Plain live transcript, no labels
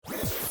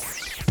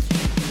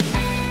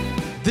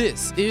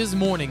This is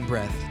Morning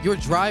Breath, your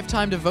drive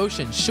time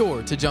devotion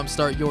sure to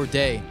jumpstart your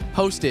day.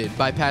 Hosted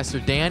by Pastor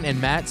Dan and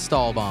Matt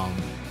Stahlbaum.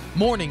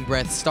 Morning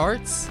Breath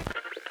starts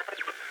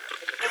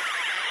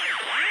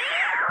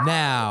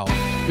now.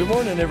 Good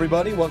morning,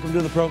 everybody. Welcome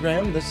to the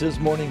program. This is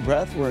Morning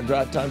Breath. We're a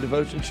drive time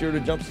devotion sure to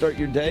jumpstart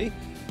your day.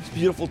 It's a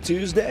beautiful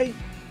Tuesday,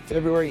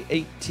 February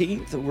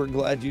 18th. We're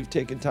glad you've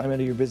taken time out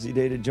of your busy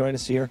day to join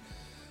us here.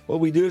 What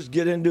we do is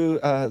get into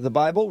the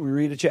Bible. We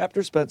read a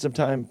chapter, spend some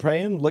time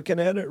praying, looking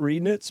at it,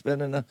 reading it,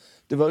 spending a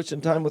devotion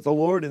time with the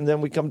Lord, and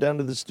then we come down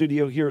to the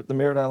studio here at the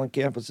Merritt Island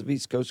campus of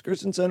East Coast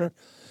Christian Center.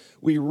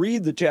 We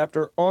read the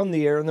chapter on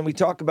the air, and then we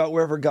talk about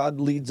wherever God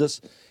leads us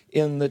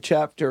in the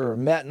chapter.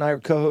 Matt and I are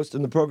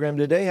co-hosting the program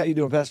today. How you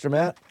doing, Pastor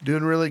Matt?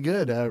 Doing really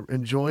good.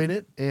 Enjoying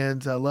it,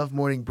 and love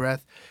Morning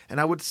Breath. And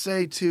I would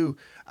say, too,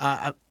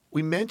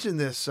 we mentioned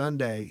this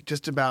Sunday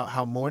just about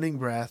how Morning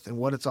Breath and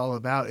what it's all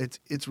about.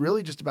 It's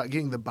really just about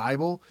getting the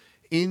Bible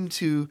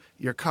into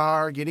your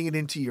car, getting it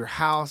into your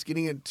house,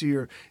 getting it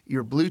to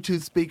your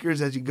Bluetooth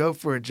speakers as you go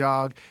for a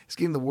jog. It's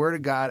getting the Word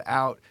of God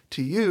out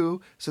to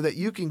you so that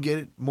you can get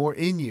it more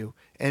in you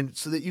and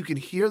so that you can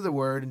hear the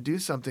Word and do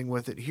something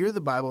with it, hear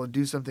the Bible and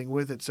do something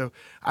with it. So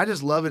I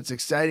just love it. It's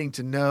exciting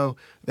to know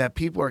that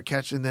people are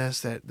catching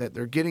this, that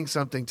they're getting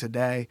something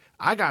today.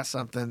 I got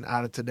something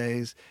out of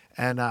today's,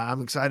 and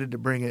I'm excited to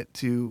bring it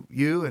to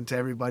you and to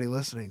everybody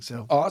listening.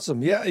 So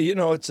Awesome. Yeah,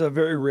 it's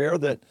very rare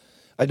that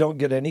I don't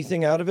get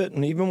anything out of it.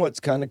 And even what's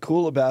kind of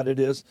cool about it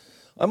is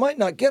I might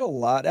not get a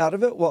lot out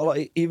of it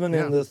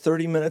in the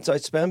 30 minutes I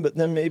spend, but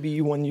then maybe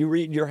when you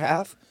read your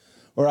half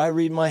or I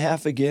read my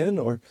half again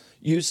or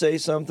you say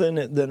something,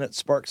 then it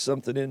sparks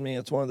something in me.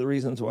 It's one of the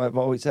reasons why I've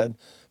always had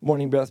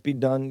Morning Breath be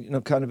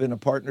done, kind of in a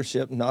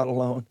partnership, not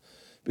alone,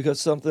 because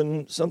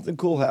something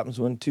cool happens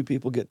when two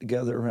people get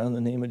together around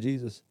the name of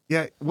Jesus.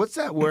 Yeah, what's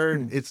that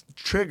word? It's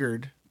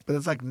triggered. But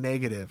it's like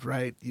negative,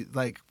 right?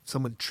 Like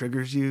someone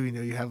triggers you,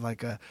 you have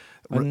like a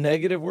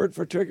negative word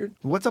for triggered?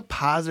 What's a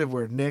positive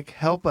word? Nick,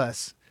 help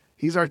us.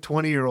 He's our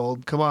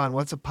 20-year-old. Come on,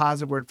 what's a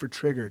positive word for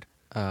triggered?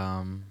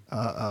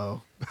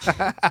 Uh-oh.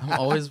 I'm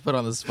always put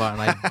on the spot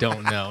and I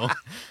don't know.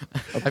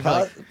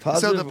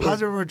 So the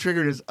positive word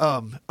triggered is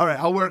All right,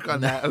 I'll work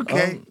on that,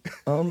 okay?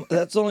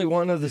 That's only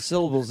one of the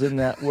syllables in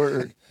that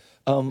word.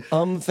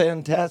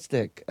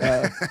 Fantastic.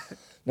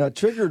 Now,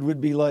 triggered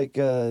would be like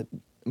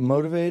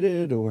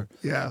motivated or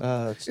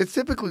it's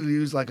typically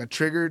used like a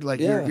triggered, like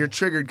you're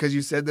triggered because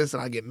you said this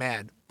and I get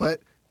mad.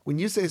 But when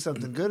you say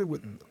something good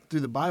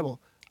through the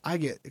Bible, I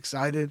get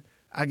excited,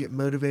 I get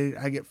motivated,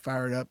 I get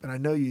fired up, and I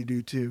know you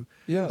do too.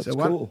 Yeah, so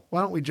cool.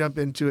 Why don't we jump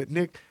into it?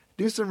 Nick,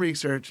 do some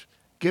research,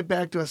 get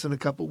back to us in a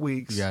couple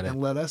weeks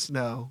and let us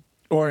know.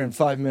 Or in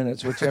 5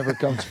 minutes, whichever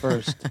comes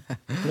first.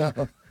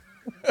 No.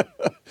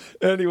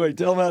 Anyway,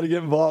 tell them how to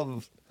get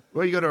involved.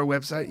 Well, you go to our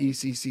website,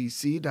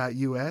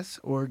 eccc.us,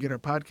 or get our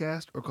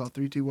podcast, or call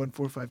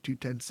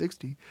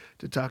 321-452-1060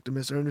 to talk to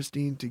Miss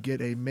Ernestine to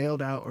get a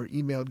mailed out or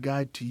emailed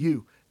guide to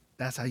you.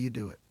 That's how you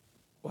do it.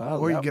 Wow.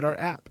 Or you get our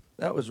app.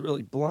 That was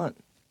really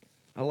blunt.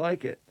 I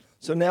like it.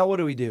 So now what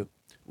do?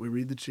 We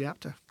read the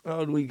chapter.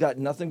 Oh, we got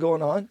nothing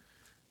going on?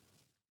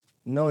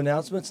 No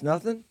announcements,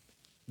 nothing?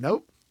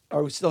 Nope.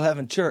 Are we still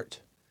having church?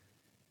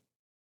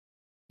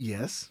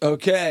 Yes.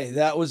 Okay,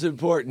 that was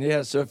important.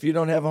 Yeah, so if you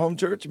don't have a home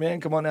church, man,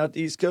 come on out to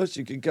East Coast.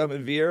 You can come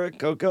in Viera,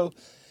 Cocoa.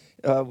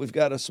 We've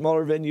got a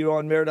smaller venue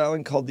on Merritt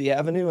Island called The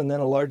Avenue, and then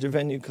a larger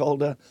venue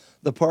called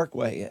The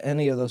Parkway.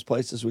 Any of those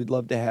places, we'd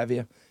love to have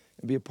you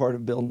and be a part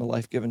of building the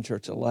life-giving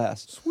church at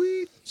last.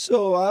 Sweet.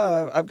 So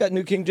I've got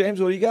New King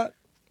James. What do you got?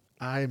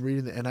 I am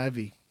reading the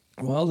NIV.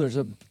 Well, there's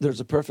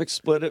a perfect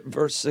split at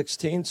verse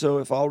 16. So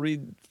if I'll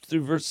read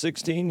through verse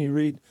 16, you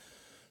read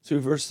through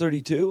verse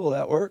 32. Will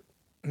that work?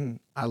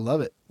 I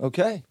love it.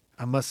 Okay.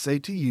 I must say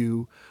to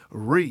you,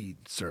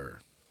 read, sir.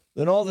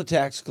 Then all the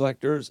tax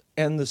collectors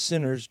and the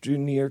sinners drew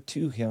near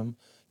to him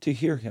to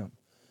hear him.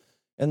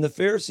 And the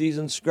Pharisees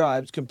and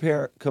scribes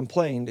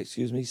complained,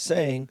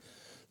 saying,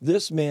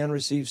 "This man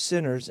receives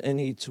sinners and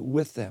eats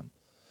with them."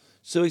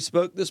 So he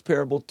spoke this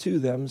parable to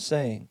them,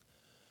 saying,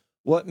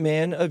 "What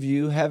man of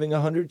you, having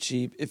 100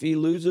 sheep, if he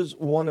loses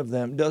one of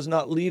them, does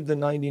not leave the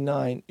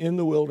 99 in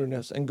the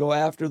wilderness and go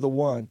after the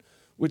one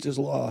which is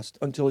lost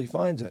until he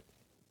finds it?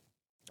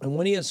 And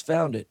when he has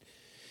found it,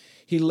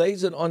 he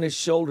lays it on his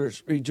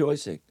shoulders,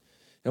 rejoicing.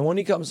 And when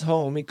he comes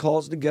home, he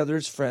calls together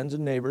his friends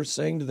and neighbors,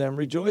 saying to them,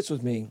 'Rejoice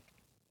with me,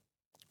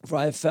 for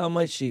I have found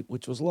my sheep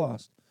which was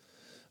lost.'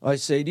 I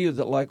say to you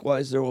that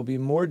likewise there will be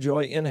more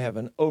joy in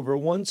heaven over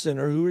one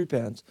sinner who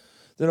repents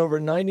than over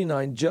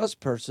 99 just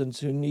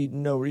persons who need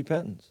no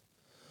repentance.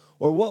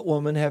 Or what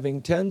woman,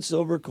 having 10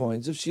 silver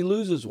coins, if she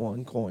loses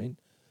one coin,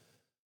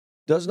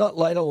 does not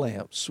light a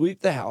lamp,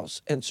 sweep the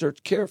house, and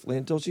search carefully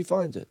until she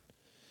finds it?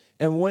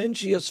 And when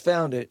she has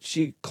found it,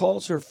 she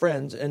calls her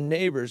friends and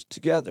neighbors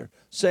together,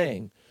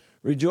 saying,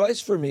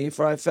 'Rejoice for me,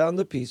 for I found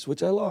the piece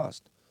which I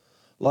lost.'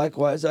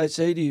 Likewise, I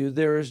say to you,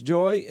 there is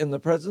joy in the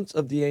presence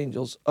of the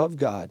angels of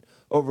God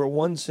over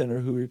one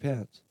sinner who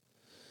repents."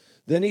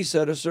 Then he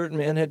said, "A certain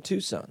man had 2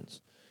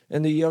 sons.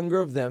 And the younger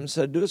of them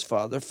said to his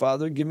father,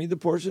 Father, give me the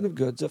portion of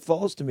goods that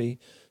falls to me.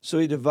 So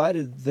he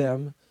divided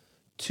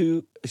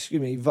to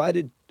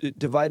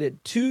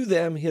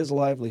them his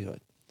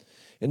livelihood.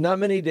 And not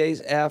many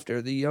days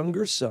after, the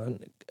younger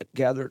son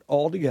gathered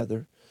all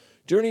together,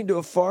 journeyed to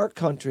a far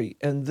country,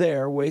 and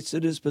there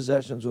wasted his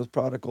possessions with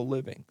prodigal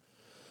living.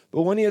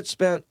 But when he had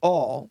spent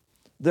all,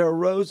 there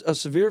arose a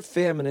severe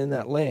famine in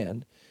that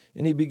land,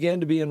 and he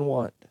began to be in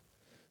want.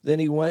 Then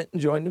he went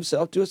and joined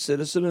himself to a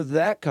citizen of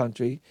that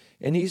country,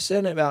 and he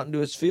sent him out into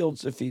his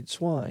fields to feed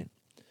swine.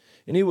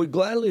 And he would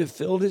gladly have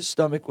filled his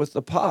stomach with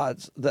the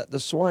pods that the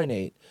swine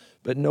ate,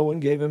 but no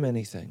one gave him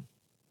anything.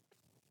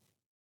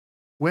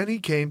 When he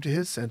came to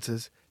his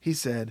senses, he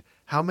said,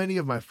 How many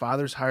of my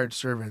father's hired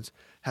servants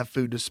have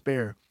food to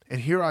spare,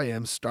 and here I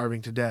am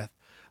starving to death?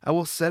 I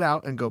will set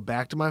out and go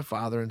back to my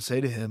father and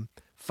say to him,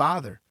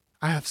 Father,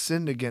 I have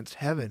sinned against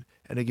heaven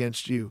and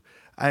against you.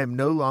 I am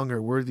no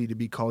longer worthy to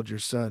be called your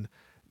son.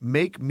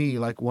 Make me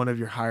like one of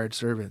your hired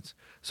servants.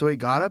 So he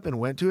got up and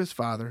went to his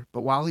father,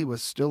 but while he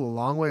was still a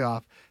long way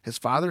off, his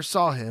father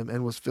saw him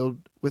and was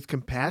filled with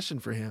compassion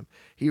for him.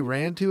 He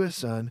ran to his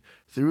son,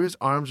 threw his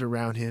arms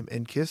around him,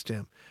 and kissed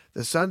him.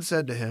 The son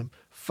said to him,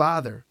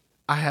 Father,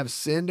 I have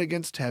sinned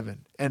against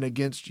heaven and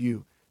against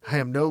you. I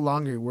am no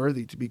longer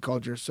worthy to be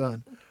called your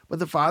son. But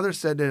the father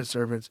said to his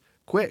servants,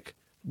 Quick,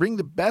 bring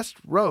the best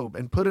robe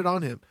and put it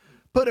on him.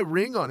 Put a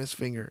ring on his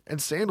finger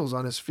and sandals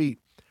on his feet.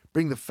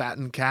 Bring the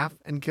fattened calf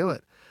and kill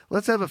it.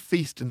 Let's have a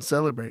feast and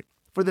celebrate.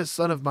 For this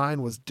son of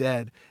mine was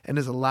dead and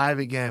is alive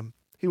again.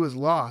 He was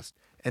lost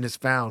and is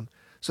found.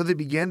 So they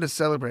began to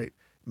celebrate.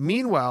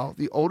 Meanwhile,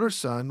 the older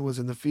son was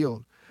in the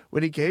field.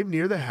 When he came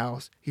near the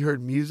house, he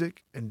heard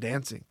music and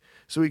dancing.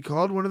 So he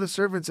called one of the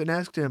servants and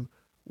asked him,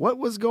 What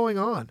was going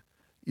on?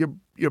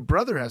 Your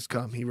brother has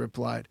come, he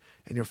replied,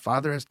 and your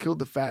father has killed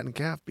the fattened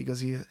calf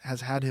because he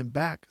has had him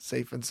back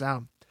safe and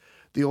sound.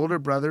 The older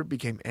brother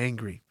became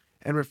angry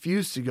and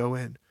refused to go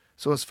in.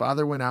 So his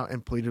father went out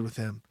and pleaded with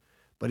him.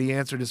 But he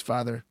answered his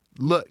father,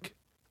 Look,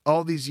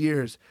 all these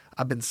years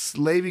I've been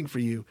slaving for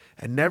you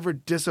and never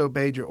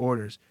disobeyed your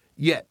orders.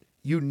 Yet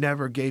you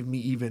never gave me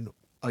even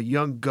a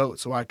young goat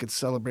so I could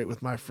celebrate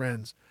with my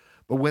friends.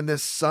 But when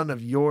this son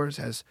of yours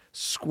has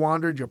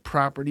squandered your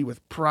property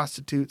with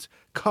prostitutes,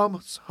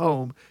 comes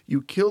home,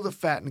 you kill the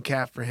fattened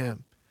calf for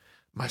him.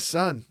 My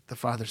son, the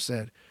father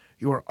said,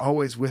 you are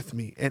always with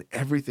me, and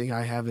everything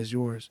I have is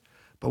yours.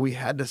 But we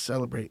had to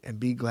celebrate and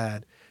be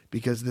glad,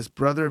 because this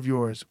brother of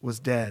yours was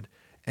dead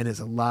and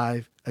is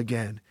alive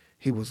again.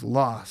 He was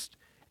lost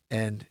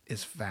and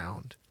is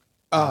found.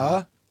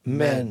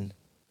 Amen.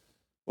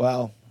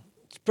 Wow.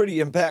 It's a pretty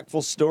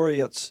impactful story.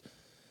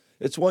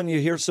 It's one you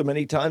hear so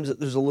many times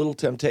that there's a little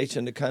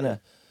temptation to kind of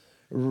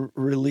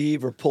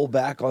relieve or pull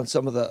back on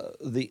some of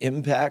the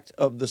impact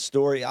of the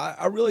story.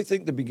 I really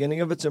think the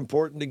beginning of it's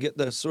important to get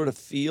the sort of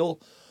feel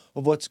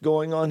of what's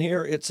going on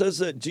here. It says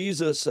that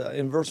Jesus,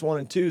 in verse 1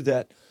 and 2,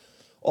 that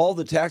all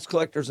the tax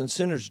collectors and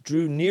sinners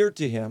drew near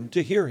to him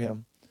to hear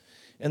him.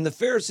 And the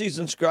Pharisees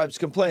and scribes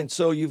complained.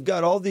 So you've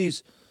got all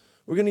these,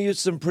 we're going to use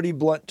some pretty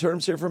blunt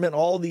terms here for a minute,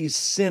 all these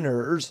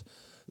sinners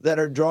that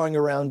are drawing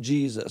around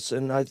Jesus.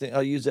 And I think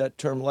I'll use that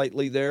term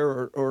lightly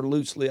there, or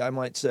loosely, I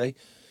might say.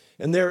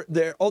 And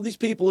they're all these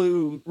people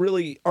who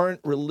really aren't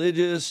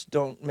religious,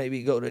 don't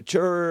maybe go to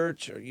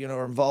church, or,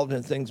 are involved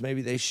in things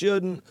maybe they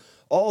shouldn't.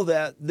 All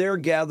that, they're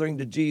gathering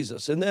to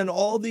Jesus. And then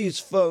all these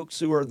folks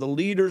who are the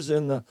leaders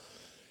in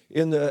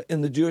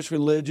the Jewish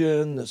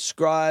religion, the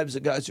scribes,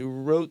 the guys who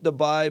wrote the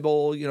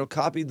Bible,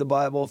 copied the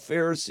Bible,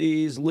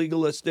 Pharisees,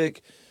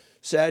 legalistic,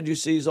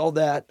 Sadducees, all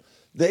that,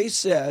 they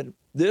said,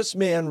 this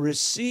man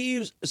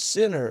receives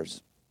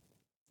sinners.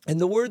 And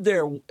the word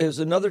there is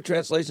another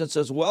translation that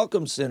says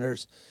welcome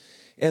sinners.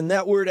 And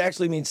that word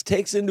actually means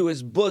takes into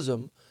his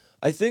bosom.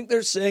 I think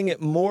they're saying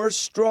it more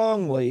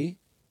strongly.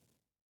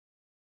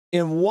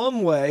 In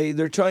one way,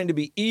 they're trying to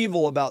be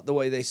evil about the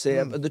way they say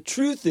it. But the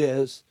truth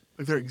is,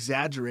 like they're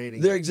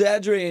exaggerating. They're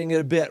exaggerating it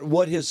a bit,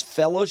 what his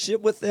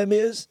fellowship with them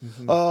is.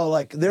 Mm-hmm. Oh,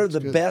 like they're That's the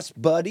good. Best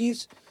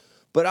buddies.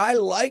 But I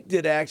liked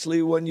it,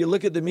 actually, when you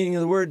look at the meaning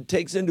of the word,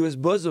 takes into his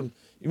bosom.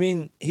 You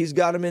mean he's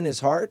got him in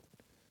his heart?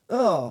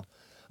 Oh,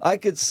 I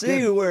could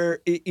see where,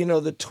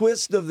 the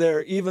twist of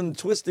even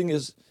twisting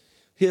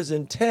his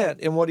intent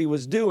and what he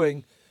was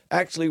doing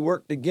actually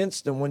worked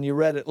against him when you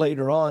read it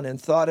later on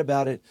and thought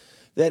about it,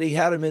 that he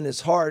had him in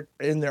his heart,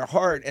 in their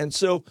heart. And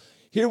so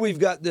here we've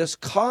got this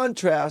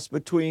contrast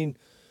between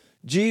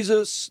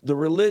Jesus, the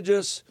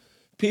religious,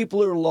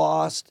 people who are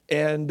lost,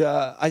 and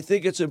I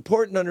think it's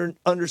important to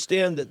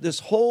understand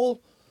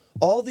that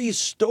all these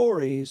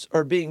stories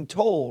are being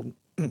told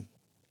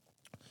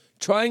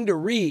trying to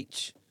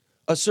reach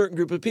a certain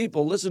group of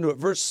people. Listen to it,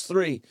 verse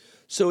 3.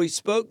 So he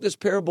spoke this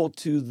parable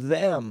to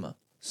them,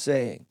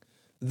 saying,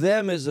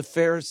 them is the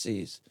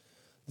Pharisees,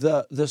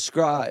 the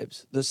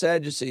scribes, the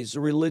Sadducees, the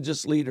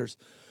religious leaders.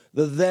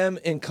 The them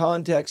in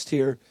context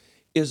here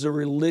is the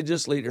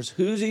religious leaders.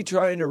 Who's he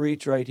trying to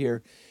reach right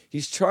here?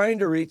 He's trying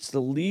to reach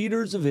the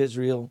leaders of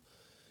Israel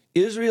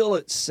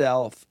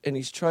itself, and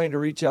he's trying to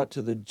reach out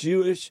to the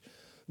Jewish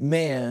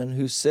man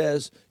who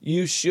says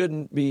you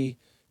shouldn't be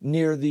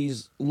near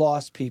these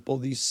lost people,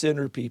 these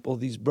sinner people,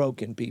 these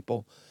broken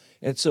people.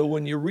 And so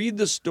when you read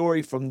the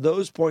story from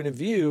those point of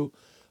view,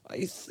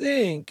 I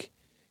think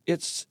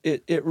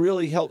it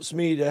really helps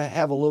me to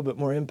have a little bit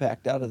more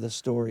impact out of the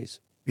stories.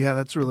 Yeah,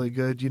 that's really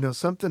good.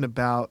 Something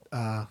about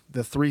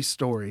the three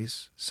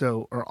stories,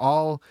 so are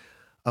all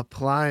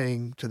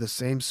applying to the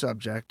same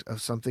subject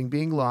of something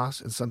being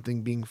lost and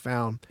something being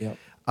found. Yep.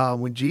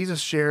 When Jesus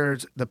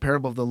shares the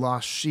parable of the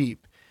lost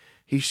sheep,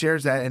 he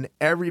shares that, and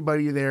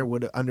everybody there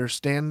would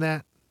understand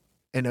that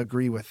and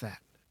agree with that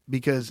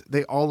because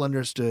they all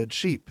understood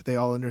sheep. They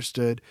all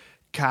understood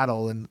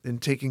cattle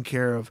and taking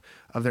care of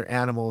their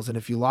animals. And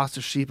if you lost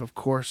a sheep, of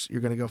course,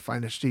 you're going to go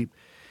find a sheep.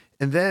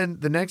 And then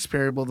the next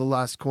parable, the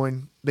lost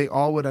coin, they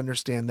all would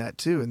understand that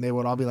too. And they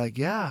would all be like,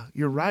 yeah,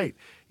 you're right.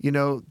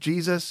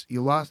 Jesus,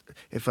 you lost,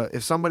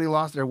 if somebody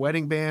lost their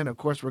wedding band, of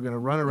course, we're going to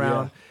run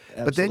around.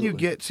 Yeah, but then you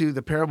absolutely. get to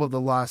the parable of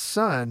the lost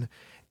son.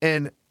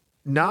 And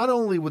not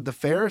only would the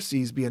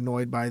Pharisees be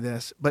annoyed by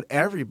this, but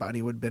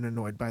everybody would have been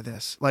annoyed by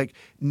this. Like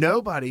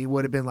nobody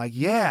would have been like,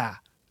 yeah,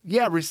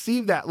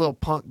 receive that little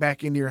punk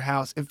back into your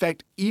house. In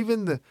fact,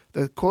 even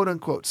the quote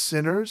unquote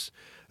sinners,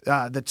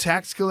 the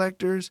tax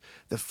collectors,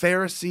 the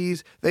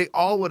Pharisees, they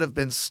all would have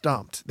been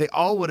stumped. They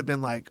all would have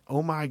been like,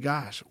 oh my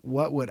gosh,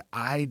 what would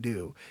I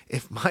do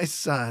if my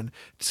son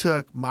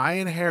took my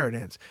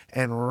inheritance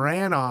and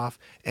ran off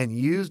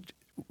and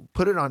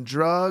put it on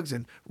drugs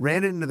and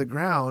ran it into the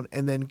ground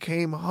and then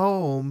came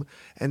home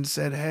and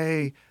said,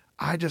 hey,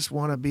 I just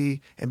want to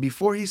be. And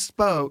before he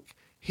spoke,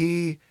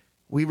 we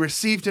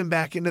received him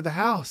back into the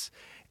house.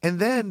 And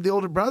then the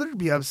older brother would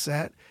be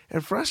upset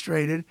and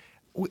frustrated.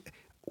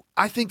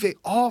 I think they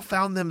all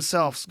found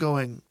themselves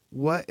going,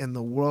 what in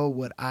the world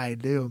would I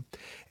do?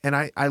 And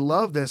I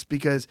love this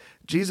because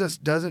Jesus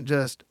doesn't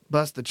just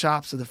bust the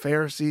chops of the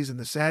Pharisees and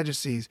the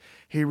Sadducees.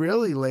 He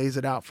really lays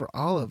it out for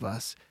all of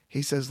us.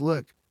 He says,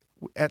 look,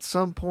 at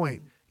some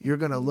point, you're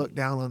going to look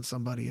down on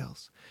somebody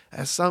else.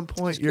 At some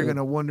point, you're going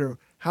to wonder,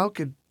 how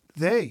could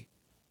they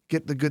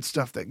get the good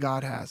stuff that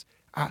God has?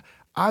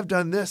 I've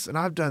done this and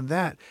I've done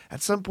that.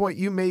 At some point,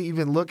 you may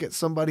even look at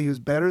somebody who's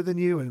better than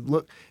you and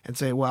look and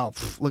say, well,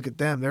 look at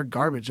them. They're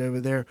garbage over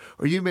there.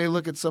 Or you may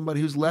look at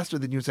somebody who's lesser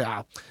than you and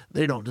say,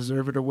 they don't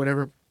deserve it or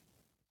whatever.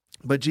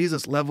 But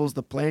Jesus levels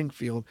the playing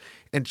field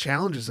and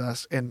challenges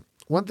us. And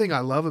one thing I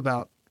love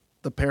about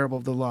the parable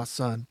of the lost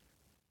son,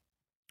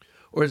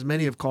 or as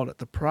many have called it,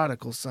 the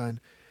prodigal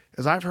son,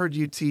 is I've heard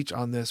you teach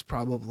on this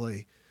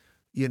probably,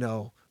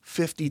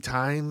 50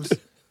 times,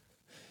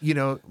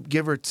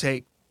 give or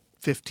take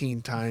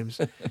 15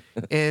 times.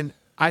 And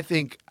I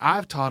think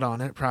I've taught on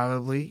it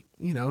probably,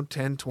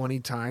 10, 20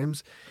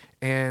 times.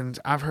 And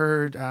I've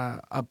heard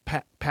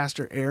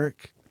Pastor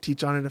Eric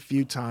teach on it a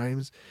few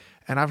times.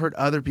 And I've heard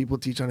other people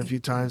teach on it a few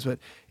times. But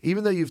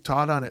even though you've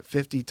taught on it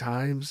 50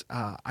 times,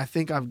 I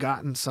think I've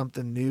gotten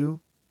something new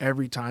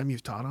every time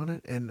you've taught on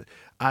it. And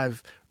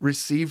I've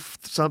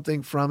received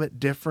something from it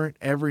different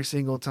every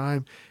single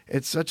time.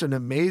 It's such an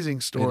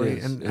amazing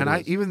story.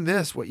 Even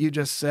this, what you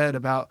just said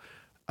about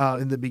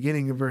in the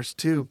beginning of verse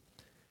 2,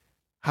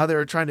 how they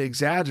were trying to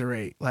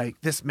exaggerate, like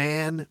this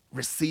man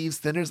receives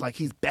sinners like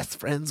he's best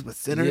friends with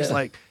sinners. Yeah.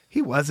 Like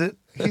he wasn't.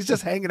 He's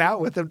just hanging out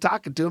with them,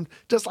 talking to them,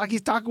 just like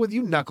he's talking with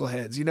you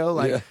knuckleheads,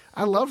 Yeah.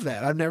 I love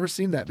that. I've never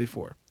seen that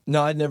before.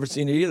 No, I'd never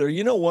seen it either.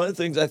 One of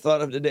the things I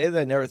thought of today that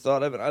I never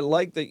thought of, and I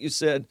like that you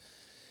said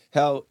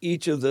how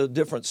each of the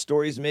different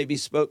stories maybe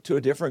spoke to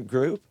a different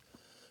group.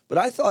 But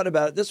I thought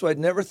about it this way. I'd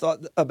never thought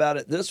about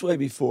it this way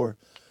before.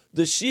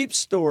 The sheep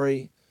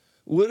story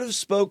would have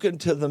spoken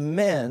to the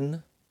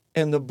men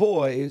and the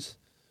boys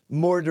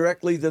more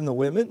directly than the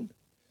women.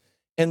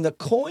 And the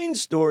coin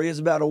story is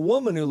about a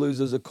woman who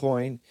loses a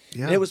coin.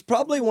 Yeah. And it was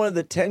probably one of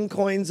the 10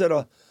 coins that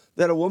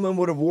a woman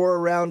would have wore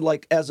around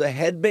like as a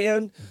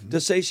headband to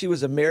say she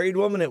was a married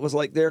woman. It was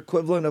like their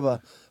equivalent of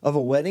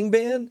a wedding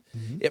band.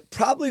 It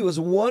probably was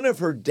one of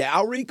her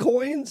dowry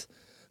coins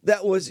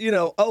that was,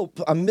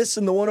 I'm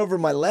missing the one over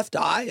my left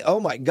eye.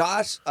 Oh my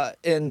gosh.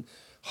 And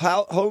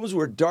how homes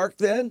were dark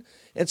then.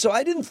 And so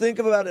I didn't think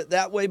about it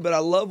that way, but I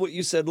love what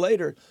you said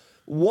later.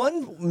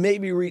 One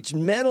maybe reached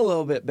men a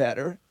little bit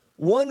better,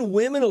 one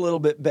women a little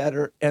bit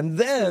better, and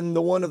then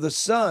the one of the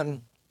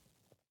son,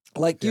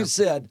 like you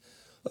said,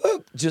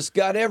 just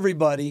got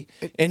everybody.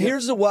 And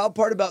here's the wild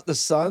part about the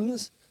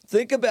sons.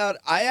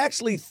 I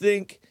actually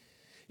think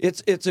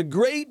it's a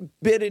great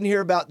bit in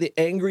here about the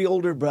angry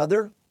older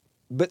brother,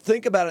 but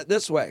think about it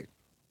this way.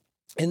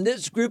 In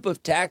this group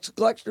of tax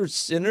collectors,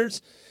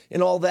 sinners,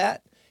 and all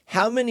that,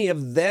 how many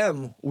of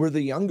them were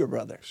the younger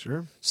brother?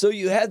 Sure. So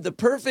you had the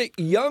perfect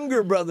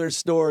younger brother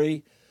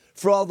story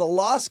for all the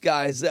lost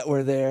guys that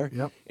were there,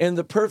 and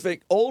the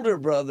perfect older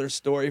brother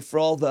story for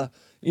all the,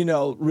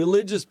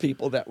 religious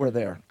people that were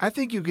there. I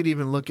think you could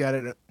even look at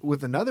it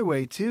with another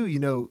way too.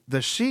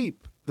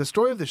 The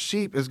story of the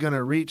sheep is going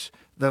to reach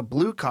the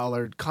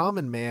blue-collared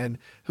common man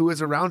who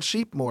was around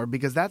sheep more,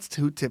 because that's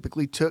who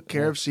typically took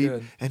care of That's sheep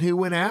good. and who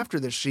went after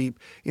the sheep.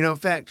 In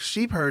fact,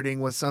 sheep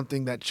herding was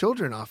something that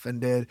children often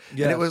did. And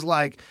Yes. it was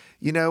like,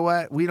 you know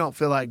what? We don't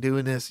feel like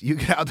doing this. You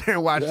get out there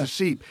and watch the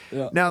sheep.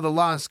 Yeah. Now, the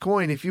lost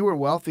coin, if you were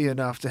wealthy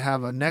enough to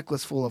have a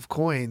necklace full of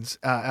coins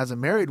as a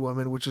married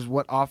woman, which is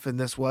what often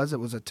this was, it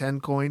was a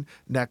 10-coin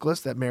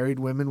necklace that married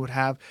women would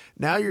have.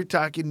 Now you're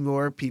talking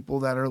more people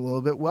that are a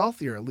little bit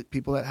wealthier,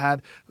 people that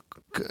had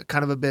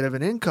kind of a bit of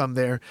an income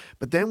there.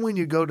 But then when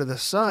you go to the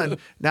son,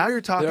 now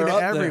you're talking They're to up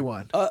there.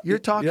 everyone. You're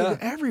talking yeah,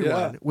 to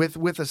everyone. yeah.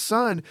 With a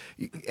son,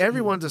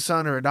 everyone's a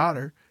son or a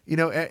daughter.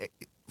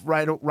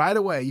 Right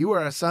away, you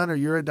are a son or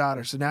you're a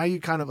daughter. So now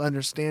you kind of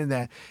understand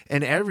that,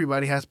 and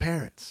everybody has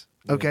parents.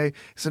 Okay,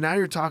 so now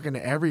you're talking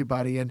to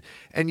everybody, and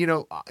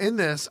in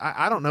this,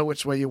 I don't know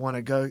which way you want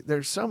to go.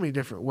 There's so many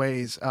different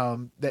ways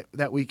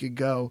that we could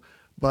go,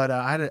 but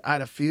I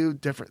had a few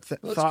different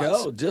Let's thoughts.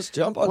 go. Just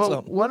jump on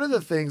something. One of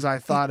the things I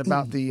thought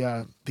about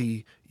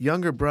the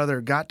younger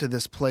brother got to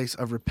this place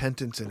of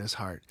repentance in his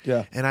heart.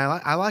 Yeah. And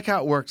I like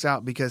how it works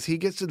out, because he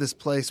gets to this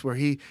place where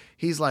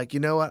he's like, you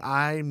know what?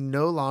 I'm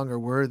no longer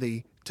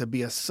worthy to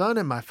be a son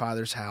in my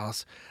father's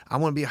house. I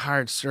want to be a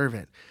hired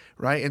servant,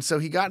 right? And so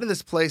he got to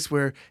this place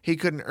where he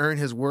couldn't earn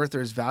his worth or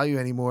his value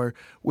anymore,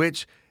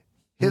 which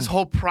his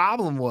whole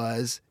problem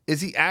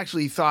is he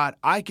actually thought,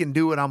 I can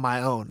do it on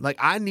my own. Like,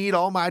 I need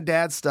all my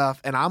dad's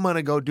stuff, and I'm going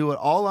to go do it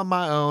all on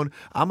my own.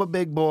 I'm a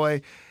big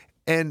boy.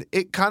 And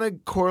it kind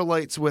of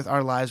correlates with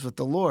our lives with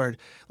the Lord.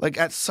 Like,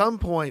 at some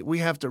point, we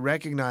have to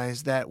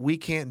recognize that we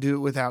can't do it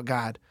without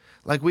God.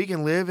 Like, we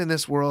can live in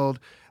this world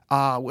in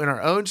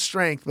our own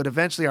strength, but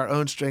eventually our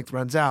own strength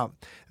runs out.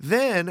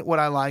 Then what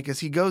I like is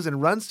he goes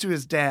and runs to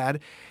his dad,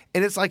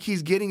 and it's like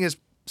he's getting his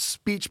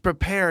speech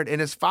prepared,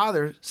 and his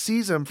father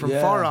sees him from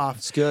far off.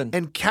 It's good.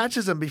 And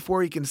catches him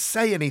before he can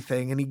say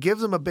anything, and he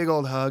gives him a big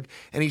old hug,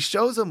 and he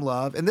shows him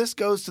love. And this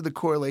goes to the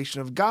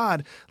correlation of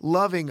God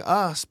loving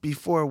us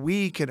before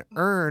we can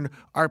earn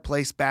our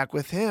place back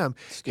with him.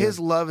 His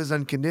love is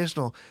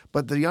unconditional.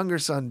 But the younger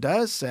son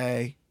does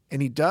say,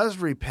 and he does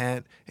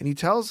repent, and he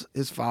tells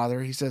his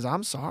father, he says,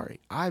 I'm sorry.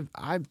 And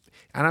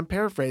I'm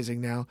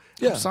paraphrasing now.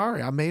 Yeah. I'm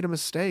sorry. I made a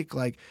mistake.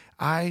 Like,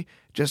 I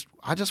just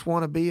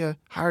want to be a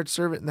hired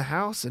servant in the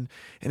house. And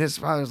his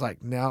father's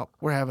like, no,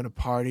 we're having a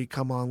party.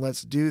 Come on,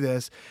 let's do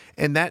this.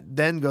 And that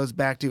then goes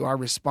back to our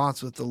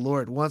response with the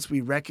Lord. Once we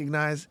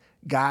recognize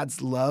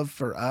God's love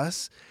for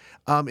us,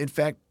 in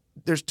fact,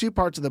 there's two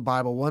parts of the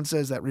Bible. One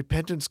says that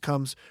repentance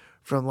comes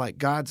from like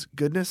God's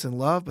goodness and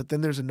love, but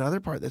then there's another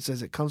part that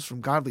says it comes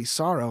from godly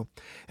sorrow.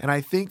 And I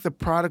think the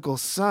prodigal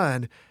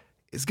son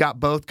has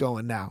got both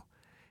going now.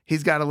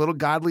 He's got a little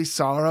godly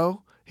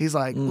sorrow. He's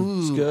like,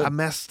 ooh, I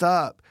messed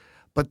up.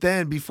 But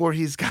then before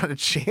he's got a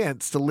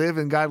chance to live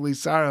in godly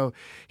sorrow,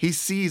 he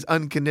sees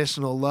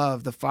unconditional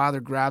love. The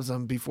father grabs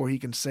him before he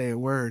can say a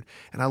word.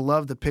 And I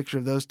love the picture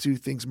of those two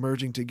things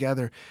merging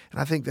together.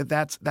 And I think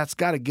that's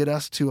got to get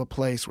us to a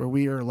place where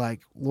we are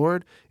like,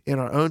 Lord, in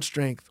our own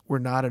strength, we're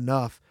not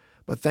enough.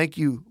 But thank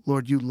you,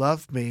 Lord, you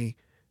love me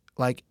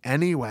like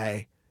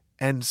anyway.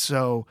 And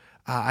so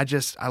I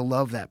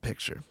love that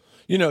picture.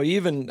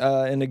 Even,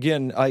 and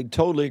again, I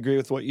totally agree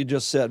with what you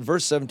just said.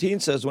 Verse 17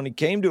 says, when he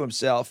came to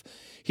himself,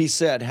 he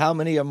said, how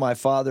many of my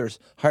father's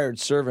hired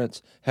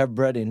servants have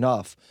bread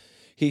enough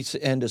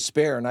and to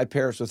spare, and I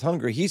perish with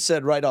hunger? He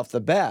said right off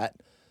the bat,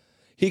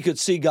 he could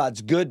see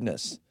God's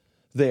goodness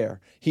there.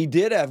 He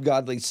did have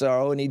godly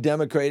sorrow, and he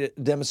demonstrated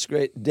what is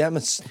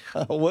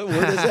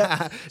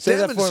that? Say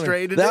that for me.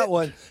 Demonstrated That it.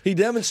 one. He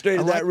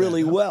demonstrated like that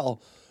really that.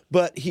 well.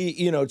 But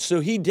so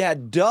he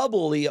had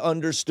doubly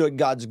understood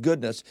God's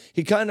goodness.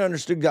 He kind of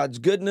understood God's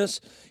goodness.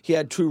 He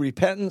had true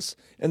repentance,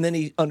 and then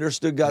he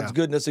understood God's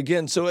goodness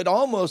again. So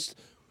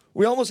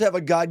we almost have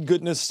a God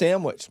goodness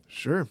sandwich.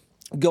 Sure.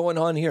 Going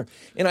on here.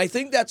 And I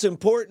think that's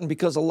important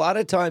because a lot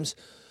of times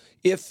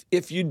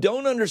if you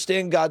don't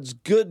understand God's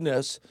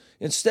goodness,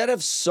 instead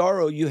of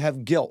sorrow, you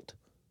have guilt.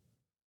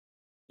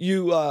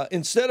 You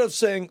instead of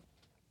saying,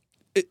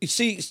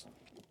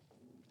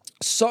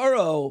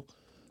 sorrow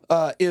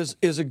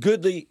is a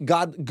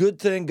good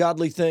thing,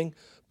 godly thing,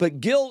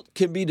 but guilt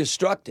can be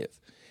destructive.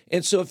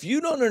 And so if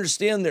you don't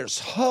understand there's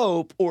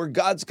hope or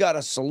God's got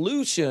a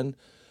solution,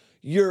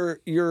 you're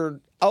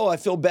I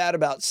feel bad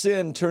about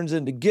sin turns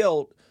into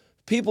guilt.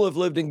 People have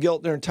lived in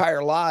guilt their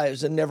entire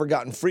lives and never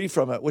gotten free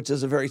from it, which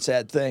is a very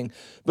sad thing,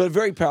 but a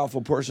very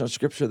powerful portion of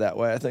Scripture that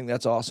way. I think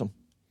that's awesome.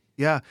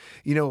 Yeah.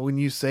 When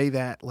you say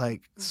that,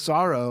 like,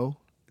 sorrow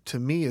to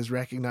me is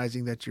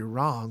recognizing that you're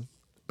wrong,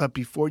 but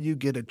before you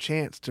get a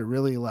chance to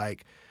really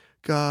like,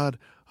 God,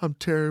 I'm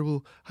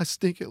terrible. I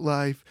stink at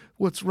life.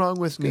 What's wrong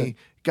with me?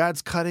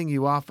 God's cutting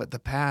you off at the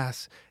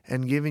pass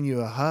and giving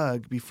you a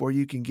hug before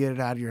you can get it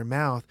out of your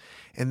mouth.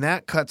 And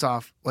that cuts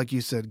off, like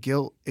you said,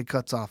 guilt. It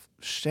cuts off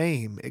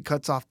shame. It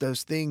cuts off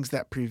those things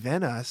that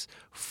prevent us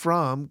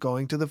from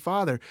going to the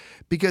Father.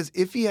 Because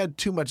if he had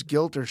too much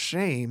guilt or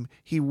shame,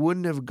 he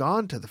wouldn't have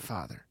gone to the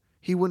Father.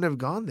 he wouldn't have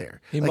gone there.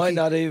 He might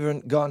not have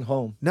even gone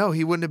home. No,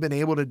 he wouldn't have been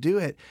able to do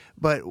it.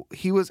 But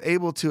he was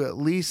able to at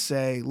least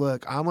say,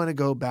 look, I'm going to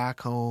go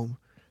back home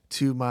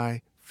to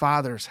my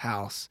Father's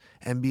house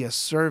and be a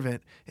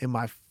servant in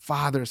my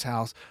Father's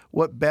house.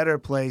 What better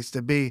place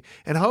to be?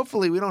 And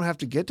hopefully we don't have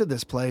to get to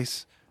this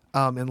place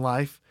in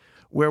life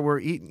where we're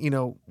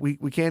eating,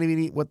 we can't even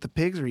eat what the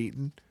pigs are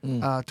eating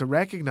to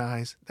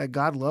recognize that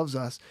God loves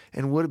us.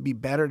 And would it be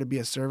better to be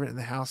a servant in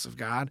the house of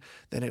God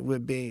than it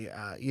would be,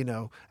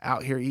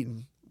 out here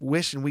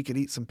wishing we could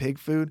eat some pig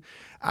food?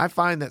 I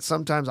find that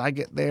sometimes I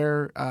get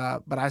there,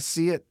 but I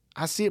see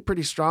it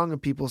pretty strong in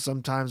people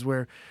sometimes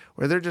where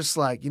they're just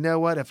like, you know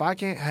what, if I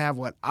can't have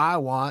what I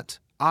want,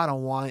 I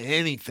don't want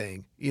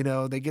anything.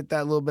 They get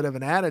that little bit of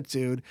an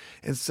attitude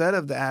instead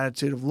of the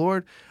attitude of,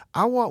 Lord,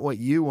 I want what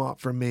you want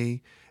from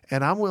me.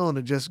 And I'm willing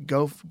to just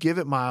go give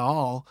it my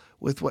all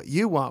with what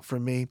you want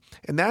from me.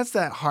 And that's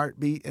that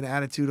heartbeat and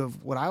attitude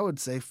of what I would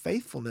say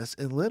faithfulness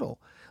in little.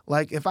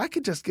 Like if I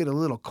could just get a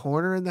little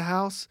corner in the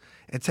house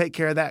and take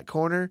care of that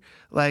corner,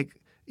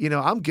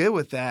 I'm good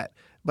with that.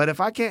 But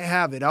if I can't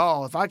have it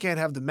all, if I can't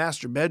have the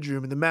master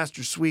bedroom and the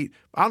master suite,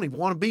 I don't even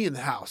want to be in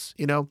the house.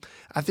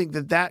 I think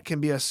that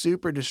can be a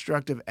super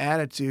destructive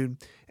attitude.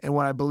 And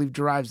what I believe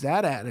drives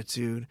that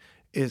attitude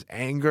is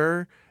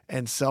anger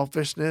and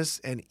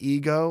selfishness and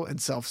ego and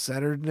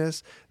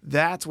self-centeredness.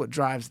 That's what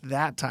drives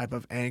that type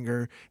of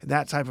anger and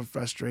that type of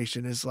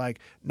frustration, is like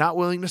not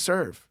willing to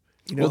serve.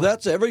 Well,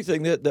 that's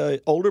everything that the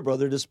older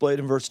brother displayed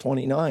in verse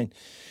 29.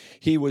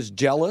 He was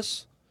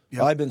jealous.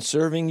 Yep. I've been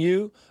serving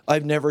you.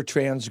 I've never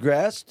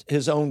transgressed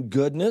his own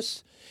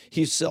goodness.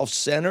 He's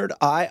self-centered.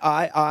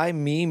 I,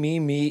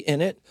 me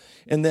in it.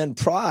 And then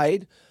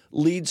pride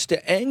leads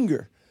to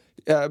anger.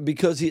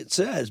 Because it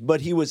says,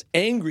 but he was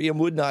angry and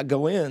would not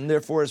go in.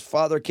 Therefore, his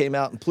father came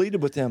out and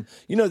pleaded with him.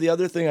 The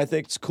other thing I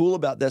think is cool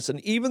about this,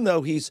 and even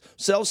though he's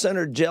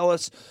self-centered,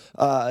 jealous,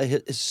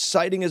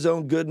 citing his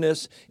own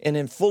goodness, and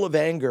in full of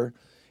anger,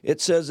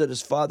 it says that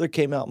his father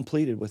came out and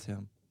pleaded with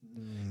him.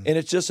 And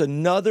it's just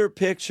another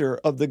picture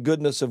of the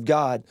goodness of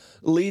God,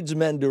 leads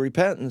men to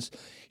repentance.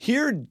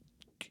 Here,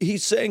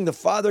 he's saying the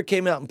father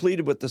came out and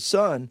pleaded with the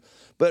son,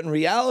 but in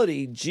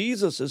reality,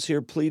 Jesus is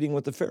here pleading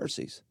with the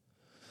Pharisees.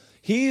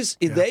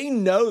 They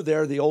know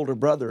they're the older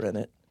brother in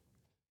it.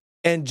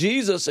 And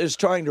Jesus is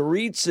trying to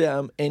reach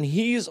them, and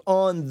he's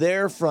on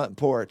their front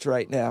porch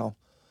right now,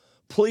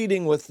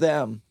 pleading with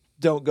them,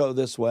 don't go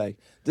this way.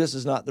 This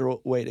is not the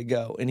way to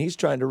go. And he's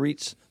trying to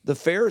reach the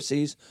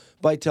Pharisees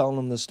by telling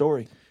them the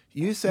story.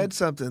 You said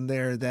something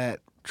there that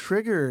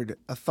triggered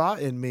a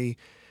thought in me.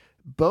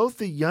 Both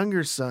the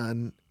younger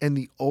son and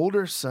the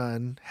older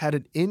son had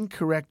an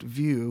incorrect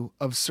view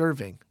of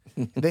serving.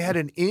 They had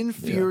an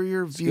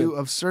inferior view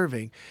of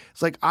serving.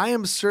 It's like, I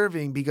am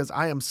serving because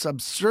I am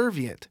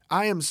subservient.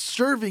 I am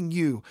serving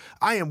you.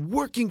 I am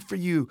working for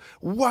you.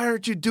 Why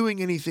aren't you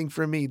doing anything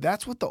for me?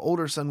 That's what the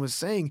older son was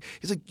saying.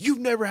 He's like, you've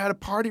never had a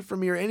party for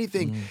me or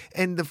anything.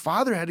 And the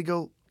father had to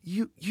go,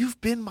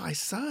 you've been my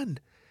son.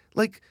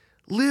 Like,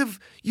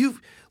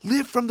 you've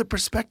lived from the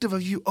perspective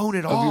of you own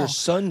it all. Of your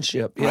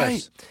sonship, yes.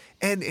 Right.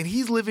 And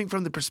he's living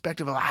from the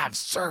perspective of, I've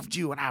served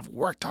you and I've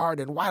worked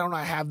hard, and why don't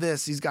I have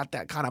this? He's got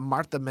that kind of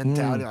Martha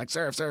mentality, like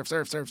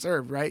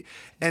serve, right?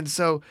 And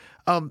so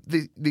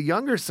the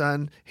younger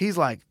son, he's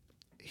like,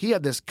 he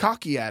had this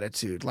cocky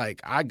attitude,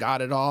 like, I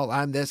got it all,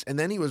 I'm this. And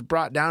then he was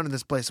brought down in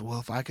this place, well,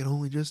 if I can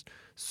only just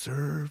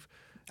serve.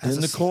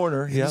 In the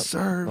corner,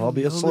 serve, I'll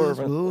be a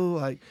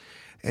servant.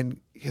 And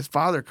his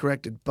father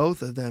corrected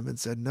both of them and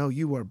said, no,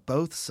 you are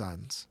both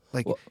sons.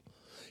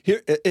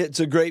 Here,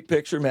 it's a great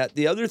picture, Matt.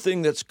 The other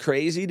thing that's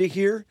crazy to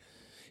hear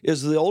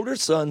is the older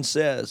son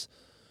says,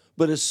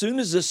 but as soon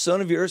as this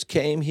son of yours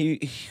came,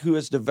 he who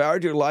has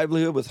devoured your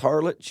livelihood with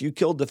harlots, you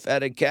killed the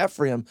fatted calf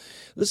for him.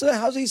 Listen to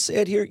how he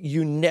said here,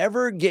 you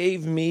never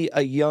gave me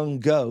a young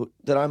goat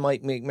that I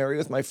might make merry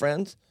with my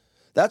friends.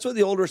 That's what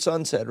the older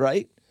son said,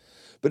 right?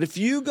 But if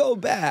you go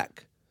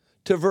back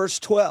to verse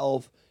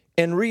 12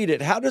 and read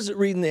it, how does it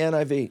read in the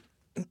NIV?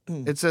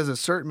 It says, a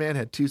certain man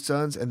had two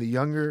sons, and the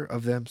younger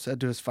of them said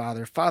to his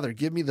father, Father,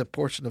 give me the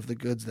portion of the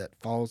goods that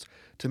falls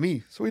to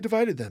me. So he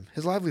divided them,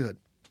 his livelihood.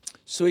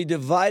 So he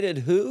divided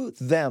who?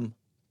 Them.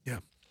 Yeah.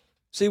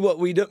 See, what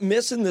we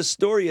miss in this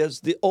story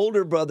is the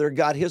older brother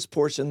got his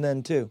portion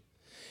then too.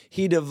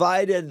 He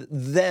divided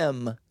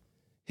them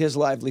his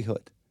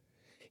livelihood.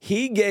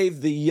 He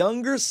gave the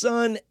younger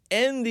son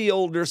and the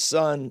older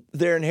son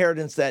their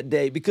inheritance that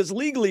day, because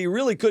legally he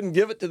really couldn't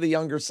give it to the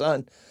younger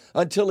son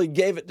until he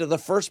gave it to the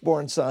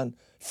firstborn son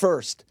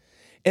first.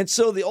 And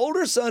so the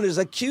older son is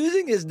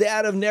accusing his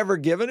dad of never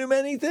giving him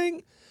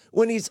anything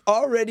when he's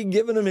already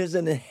given him his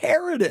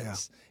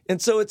inheritance. Yeah. And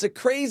so it's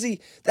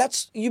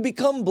you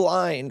become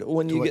blind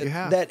when you get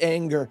that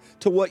anger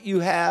to what you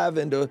have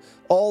and to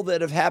all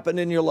that have happened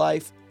in your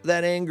life.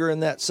 That anger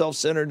and that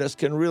self-centeredness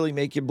can really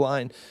make you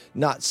blind,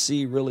 not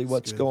see really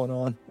what's going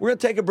on. We're going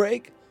to take a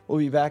break. We'll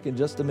be back in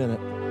just a minute.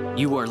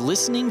 You are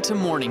listening to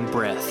Morning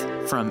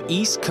Breath from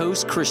East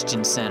Coast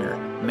Christian Center,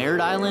 Merritt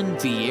Island,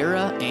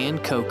 Vieira,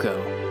 and Cocoa.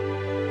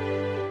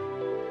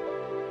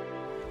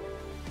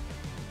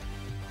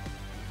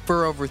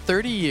 For over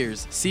 30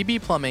 years,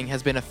 CB Plumbing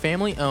has been a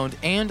family-owned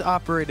and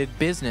operated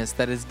business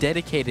that is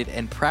dedicated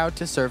and proud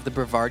to serve the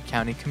Brevard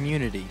County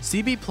community.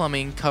 CB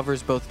Plumbing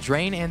covers both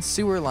drain and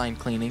sewer line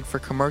cleaning for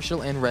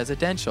commercial and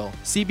residential.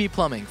 CB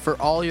Plumbing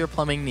for all your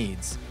plumbing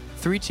needs.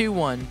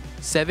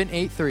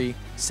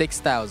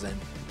 321-783-6000.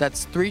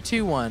 That's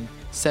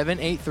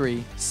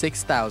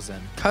 321-783-6000.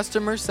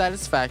 Customer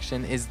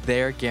satisfaction is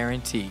their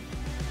guarantee.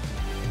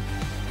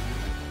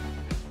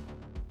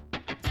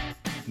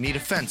 Need a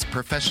fence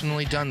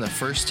professionally done the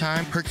first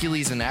time?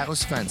 Hercules and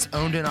Atlas Fence,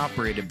 owned and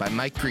operated by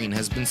Mike Green,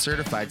 has been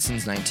certified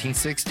since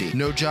 1960.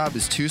 No job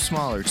is too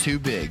small or too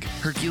big.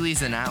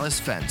 Hercules and Atlas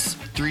Fence,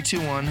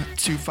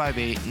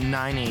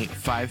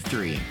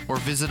 321-258-9853, or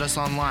visit us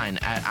online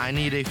at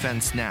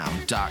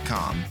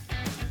ineedafencenow.com.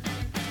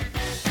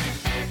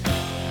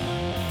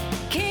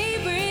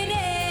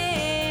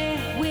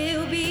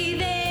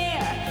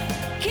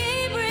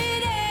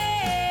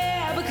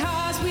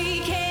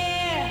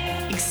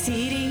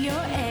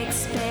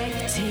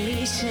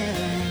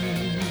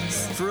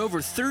 For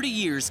over 30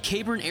 years,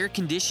 Cabern Air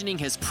Conditioning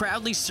has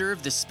proudly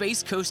served the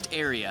Space Coast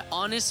area.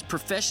 Honest,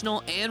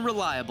 professional, and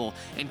reliable,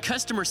 and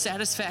customer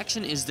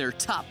satisfaction is their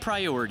top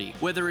priority.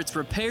 Whether it's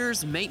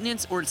repairs,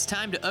 maintenance, or it's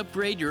time to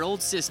upgrade your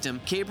old system,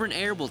 Cabern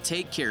Air will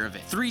take care of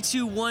it.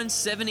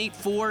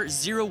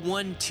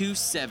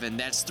 321-784-0127.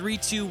 That's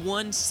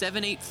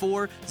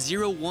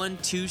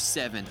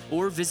 321-784-0127.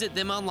 Or visit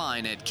them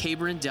online at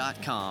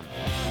cabern.com.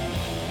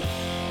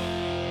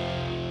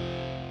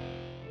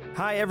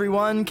 Hi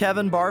everyone,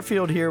 Kevin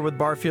Barfield here with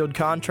Barfield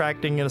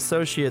Contracting and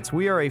Associates.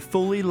 We are a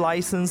fully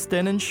licensed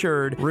and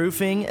insured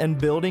roofing and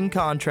building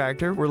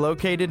contractor. We're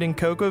located in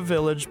Cocoa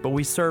Village, but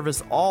we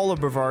service all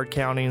of Brevard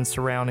County and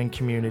surrounding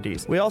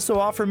communities. We also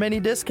offer many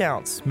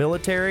discounts,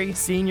 military,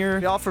 senior.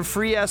 We offer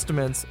free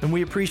estimates, and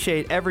we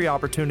appreciate every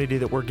opportunity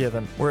that we're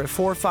given. We're at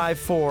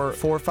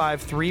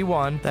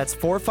 454-4531. That's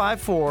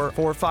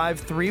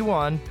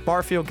 454-4531.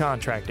 Barfield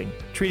Contracting,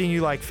 treating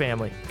you like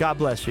family. God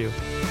bless you.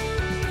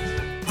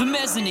 The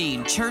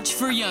Mezzanine Church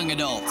for Young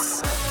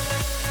Adults.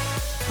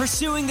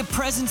 Pursuing the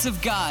presence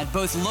of God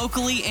both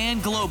locally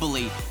and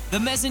globally, the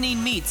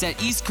Mezzanine meets at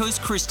East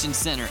Coast Christian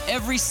Center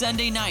every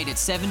Sunday night at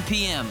 7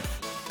 p.m.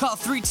 Call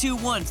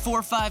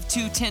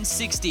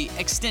 321-452-1060,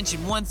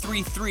 extension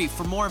 133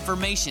 for more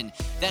information.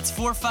 That's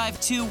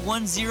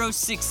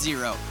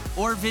 452-1060,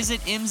 or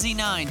visit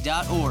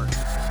mz9.org.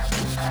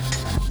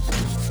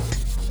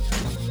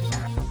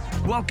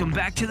 Welcome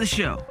back to the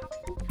show.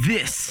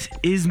 This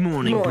is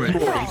Morning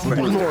Breath.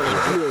 Morning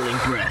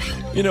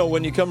Breath. You know,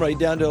 when you come right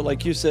down to it,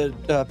 like you said,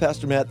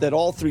 Pastor Matt, that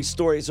all three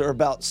stories are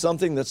about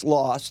something that's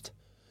lost,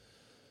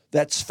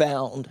 that's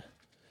found.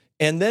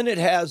 And then it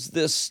has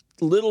this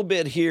little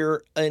bit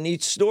here in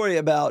each story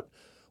about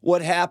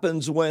what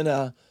happens when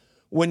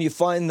you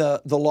find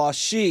the lost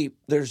sheep.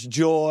 There's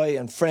joy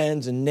and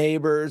friends and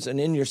neighbors and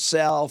in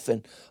yourself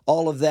and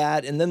all of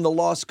that. And then the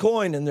lost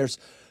coin, and there's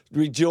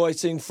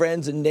rejoicing,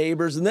 friends and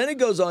neighbors. And then it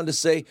goes on to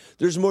say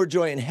there's more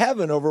joy in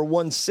heaven over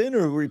one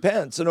sinner who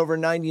repents and over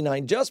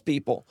 99 just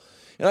people.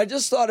 And I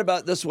just thought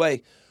about it this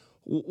way.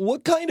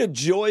 What kind of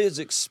joy is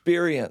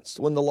experienced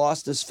when the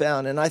lost is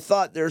found? And I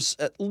thought there's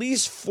at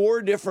least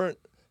 4 different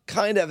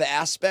kind of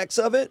aspects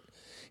of it.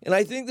 And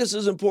I think this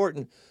is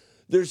important.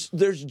 There's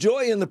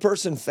joy in the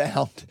person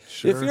found.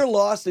 Sure. If you're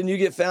lost and you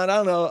get found, I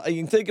don't know,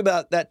 you can think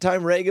about that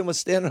time Reagan was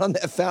standing on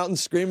that fountain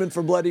screaming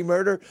for bloody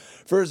murder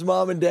for his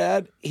mom and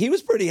dad. He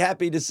was pretty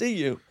happy to see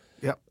you.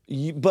 Yep.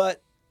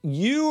 But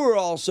you were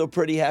also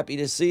pretty happy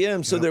to see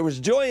him. So there was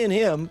joy in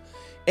him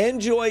and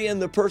joy in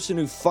the person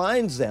who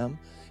finds them.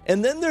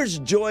 And then there's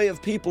joy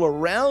of people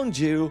around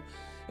you.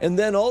 And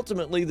then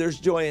ultimately there's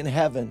joy in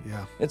heaven.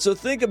 Yeah. And so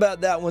think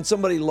about that when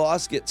somebody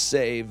lost gets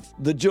saved,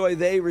 the joy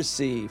they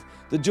receive,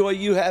 the joy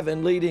you have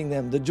in leading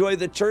them, the joy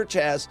the church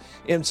has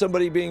in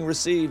somebody being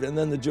received, and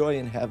then the joy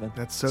in heaven.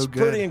 That's so it's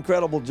good. Pretty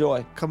incredible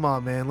joy. Come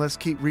on, man. Let's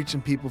keep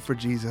reaching people for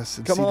Jesus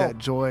and see that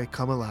joy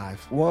come alive.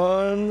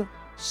 One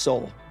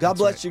soul. God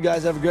bless you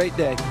guys. Have a great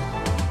day.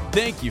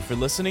 Thank you for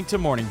listening to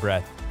Morning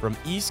Breath from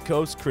East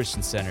Coast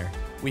Christian Center.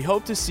 We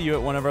hope to see you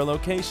at one of our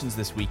locations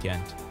this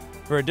weekend.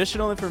 For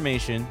additional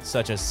information,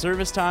 such as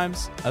service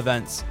times,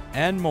 events,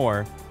 and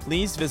more,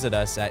 please visit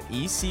us at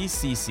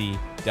eccc.us.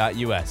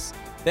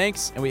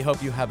 Thanks, and we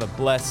hope you have a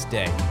blessed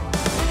day.